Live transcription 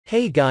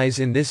Hey guys,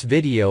 in this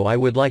video I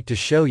would like to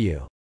show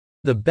you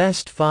the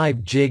best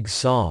 5 jig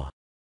saw.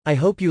 I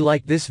hope you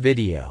like this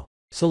video.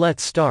 So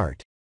let's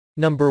start.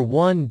 Number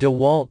 1,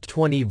 Dewalt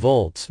 20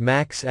 volts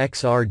MAX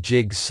XR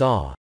Jig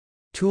Saw.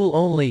 Tool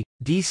only,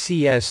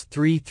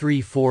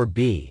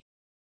 DCS334B.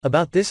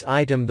 About this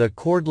item, the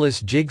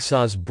cordless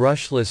jigsaw's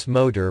brushless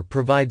motor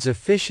provides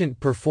efficient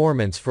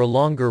performance for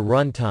longer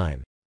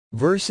runtime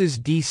versus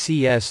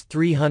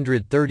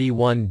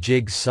DCS331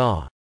 Jig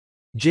Saw.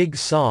 Jig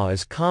saw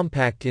is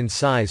compact in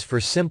size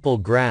for simple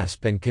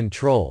grasp and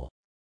control.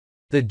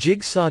 The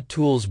jigsaw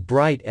tool's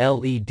bright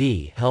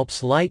LED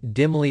helps light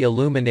dimly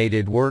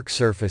illuminated work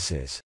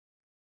surfaces.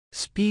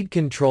 Speed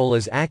control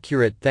is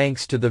accurate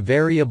thanks to the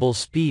variable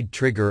speed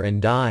trigger and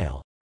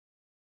dial.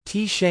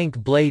 T-shank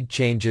blade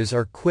changes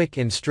are quick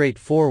and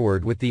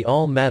straightforward with the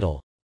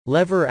all-metal,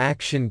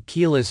 lever-action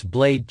keyless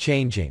blade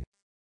changing.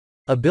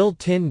 A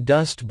built-in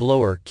dust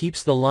blower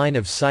keeps the line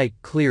of sight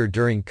clear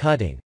during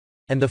cutting,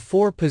 and the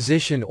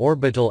 4-position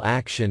orbital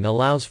action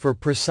allows for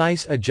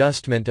precise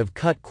adjustment of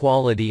cut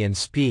quality and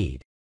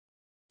speed.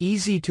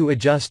 Easy to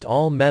adjust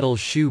all-metal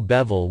shoe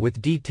bevel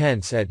with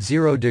detents at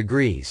 0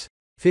 degrees,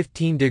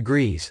 15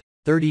 degrees,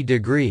 30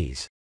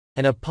 degrees,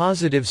 and a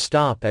positive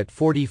stop at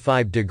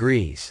 45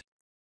 degrees.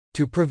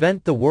 To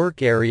prevent the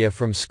work area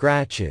from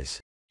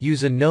scratches,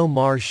 use a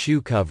no-mar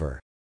shoe cover.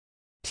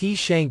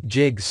 T-shank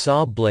jig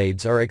saw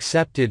blades are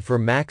accepted for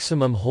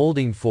maximum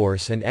holding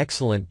force and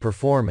excellent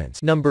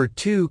performance. Number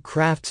 2,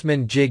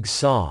 CRAFTSMAN Jig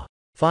Saw,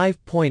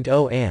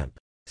 5.0 amp,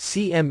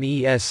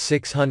 CMES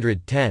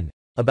 610.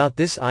 About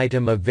this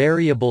item, a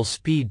variable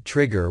speed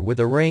trigger with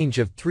a range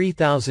of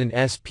 3000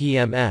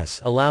 SPMS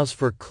allows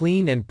for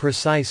clean and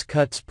precise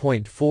cuts.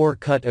 0.4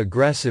 cut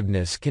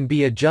aggressiveness can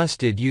be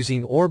adjusted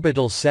using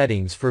orbital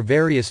settings for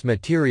various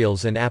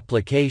materials and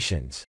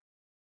applications.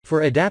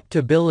 For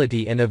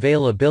adaptability and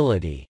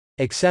availability,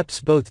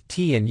 accepts both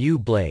T and U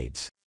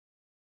blades.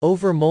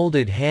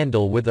 Overmolded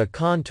handle with a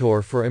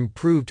contour for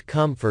improved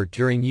comfort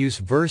during use.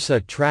 Versa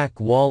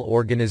track wall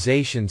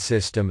organization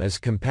system is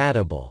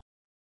compatible.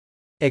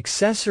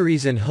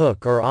 Accessories and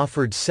hook are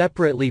offered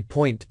separately.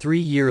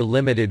 0.3-year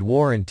limited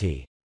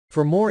warranty.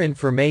 For more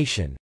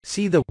information,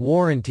 see the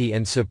Warranty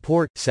and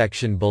Support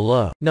section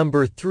below.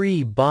 Number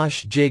 3,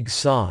 BOSCH Jig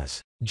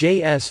Saws,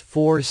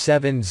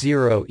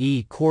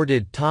 JS470E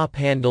corded top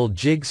handle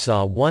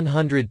jigsaw,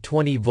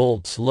 120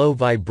 volts low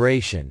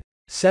vibration,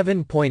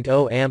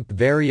 7.0 amp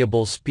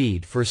variable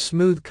speed for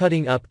smooth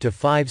cutting up to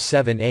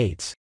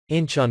 5/7/8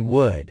 inch on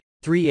wood,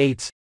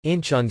 3/8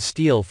 inch on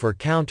steel for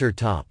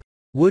countertop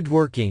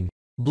woodworking.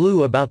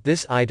 Blue. About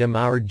this item,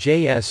 our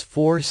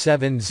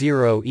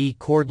JS470E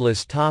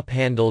cordless top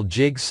handle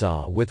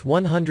jigsaw with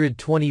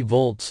 120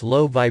 volts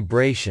low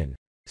vibration,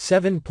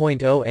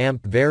 7.0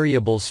 amp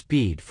variable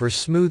speed for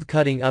smooth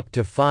cutting up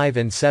to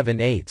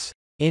 5/7/8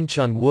 inch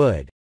on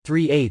wood,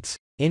 3/8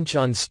 inch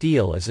on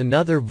steel is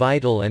another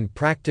vital and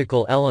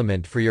practical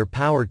element for your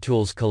power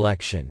tools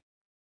collection.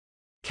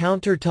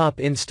 Countertop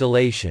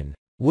installation,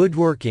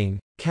 woodworking,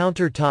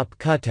 countertop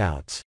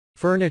cutouts,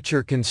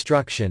 furniture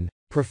construction,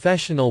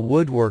 professional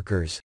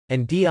woodworkers,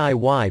 and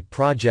DIY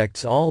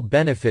projects all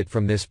benefit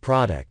from this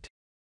product.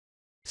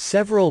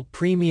 Several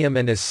premium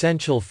and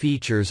essential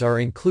features are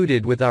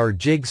included with our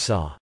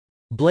jigsaw.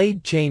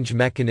 Blade change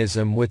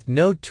mechanism with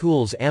no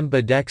tools,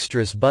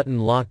 ambidextrous button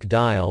lock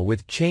dial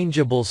with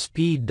changeable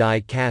speed,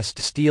 die cast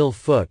steel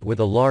foot with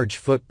a large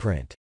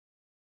footprint.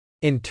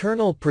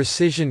 Internal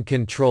precision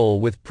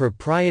control with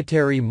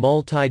proprietary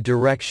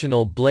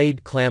multi-directional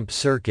blade clamp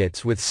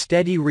circuits with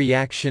steady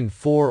reaction,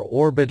 4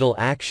 orbital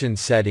action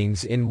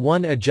settings in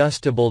one,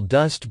 adjustable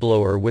dust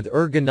blower with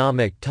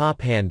ergonomic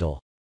top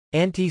handle,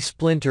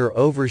 anti-splinter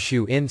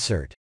overshoe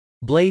insert,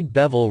 blade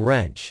bevel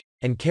wrench,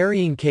 and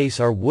carrying case.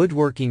 Our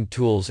woodworking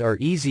tools are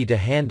easy to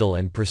handle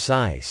and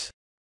precise.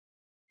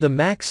 The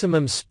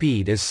maximum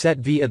speed is set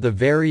via the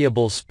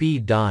variable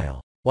speed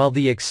dial, while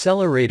the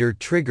accelerator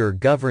trigger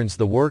governs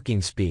the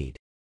working speed.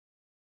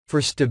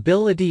 For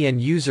stability and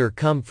user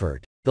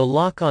comfort, the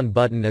lock-on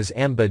button is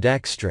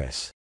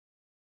ambidextrous.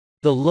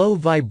 The low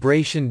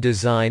vibration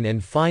design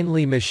and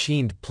finely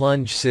machined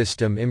plunge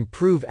system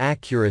improve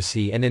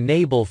accuracy and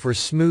enable for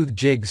smooth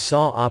jig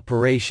saw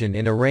operation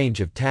in a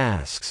range of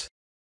tasks.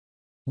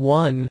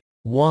 1.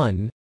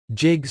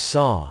 Jig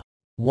saw.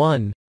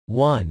 1.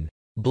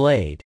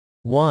 Blade.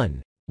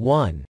 1.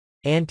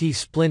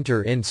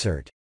 Anti-splinter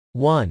insert.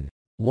 1.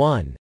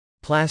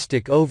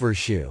 Plastic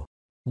overshoe.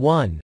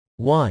 1.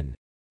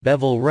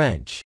 Bevel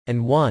wrench,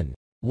 and 1.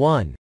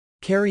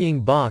 Carrying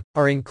box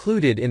are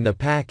included in the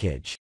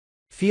package.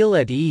 Feel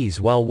at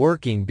ease while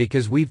working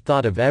because we've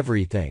thought of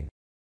everything.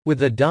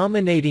 With a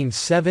dominating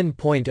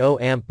 7.0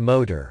 amp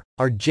motor,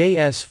 our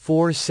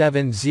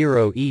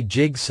JS470E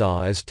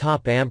jigsaw is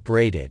top amp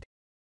rated.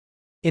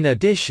 In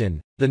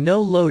addition, the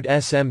no-load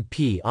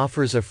SMP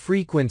offers a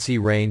frequency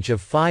range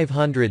of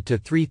 500 to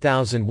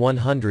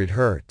 3100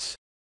 Hz.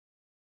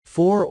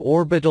 4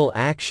 orbital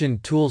action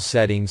tool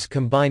settings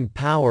combine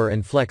power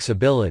and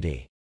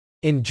flexibility.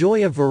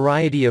 Enjoy a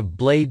variety of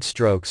blade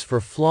strokes for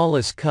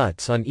flawless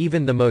cuts on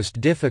even the most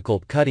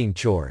difficult cutting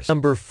chores.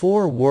 Number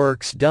 4.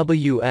 WORX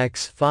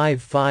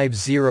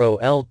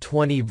WX550L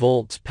 20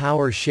 volts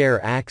Power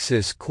Share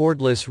Axis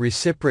Cordless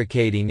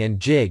Reciprocating and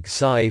Jig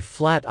Saw. A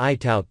flat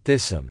eyetout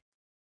thissum.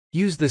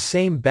 Use the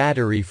same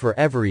battery for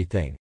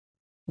everything.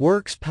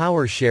 WORX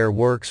PowerShare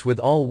works with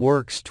all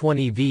WORX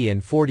 20V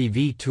and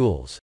 40V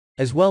tools,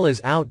 as well as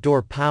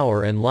outdoor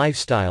power and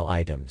lifestyle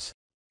items.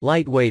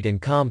 Lightweight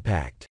and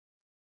compact.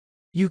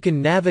 You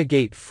can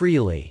navigate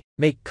freely,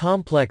 make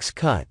complex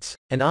cuts,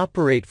 and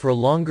operate for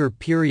longer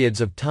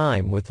periods of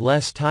time with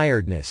less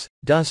tiredness.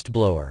 Dust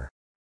blower.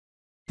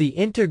 The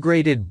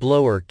integrated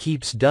blower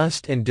keeps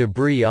dust and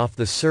debris off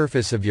the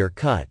surface of your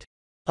cut,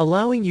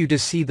 allowing you to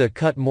see the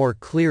cut more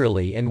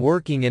clearly and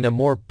working in a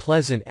more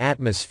pleasant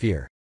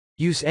atmosphere.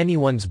 Use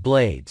anyone's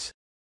blades.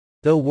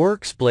 Though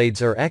WORX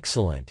blades are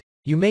excellent,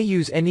 you may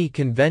use any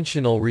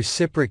conventional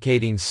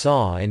reciprocating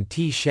saw and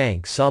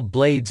T-shank saw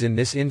blades in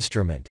this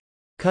instrument.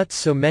 Cuts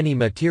so many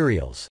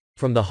materials,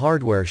 from the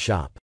hardware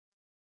shop.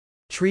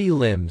 Tree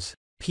limbs,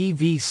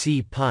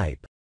 PVC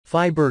pipe,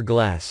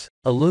 fiberglass,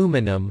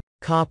 aluminum,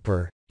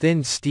 copper,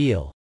 thin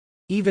steel.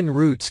 Even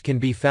roots can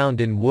be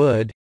found in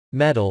wood,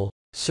 metal,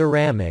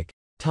 ceramic,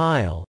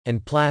 tile,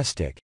 and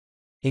plastic.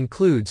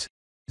 Includes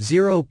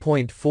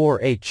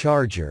 0.4A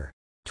charger,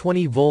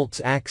 20 volts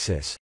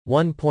axis,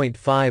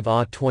 1.5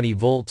 Ah 20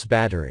 volts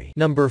battery.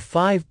 Number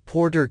 5.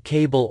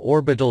 PORTER-CABLE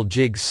Orbital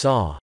Jig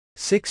Saw,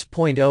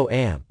 6.0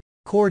 amp.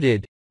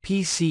 Corded,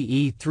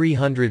 PCE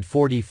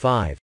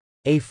 345.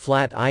 A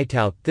flat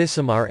eyetout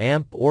thissum. Our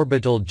amp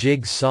orbital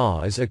jig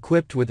saw is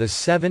equipped with a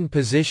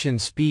 7-position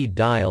speed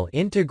dial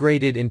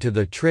integrated into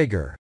the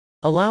trigger,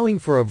 allowing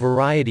for a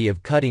variety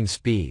of cutting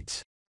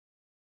speeds.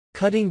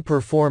 Cutting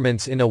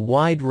performance in a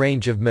wide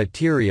range of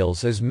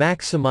materials is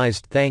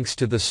maximized thanks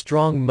to the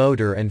strong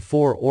motor and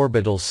 4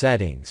 orbital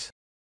settings.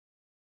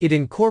 It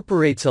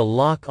incorporates a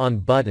lock-on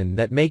button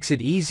that makes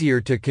it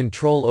easier to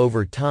control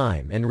over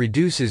time and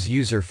reduces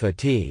user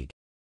fatigue.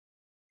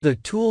 The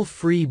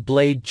tool-free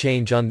blade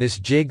change on this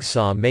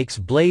jigsaw makes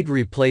blade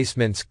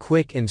replacements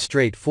quick and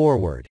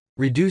straightforward,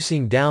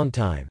 reducing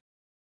downtime.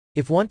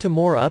 If want to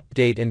more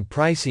update and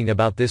pricing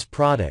about this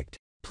product,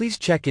 please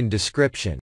check in description.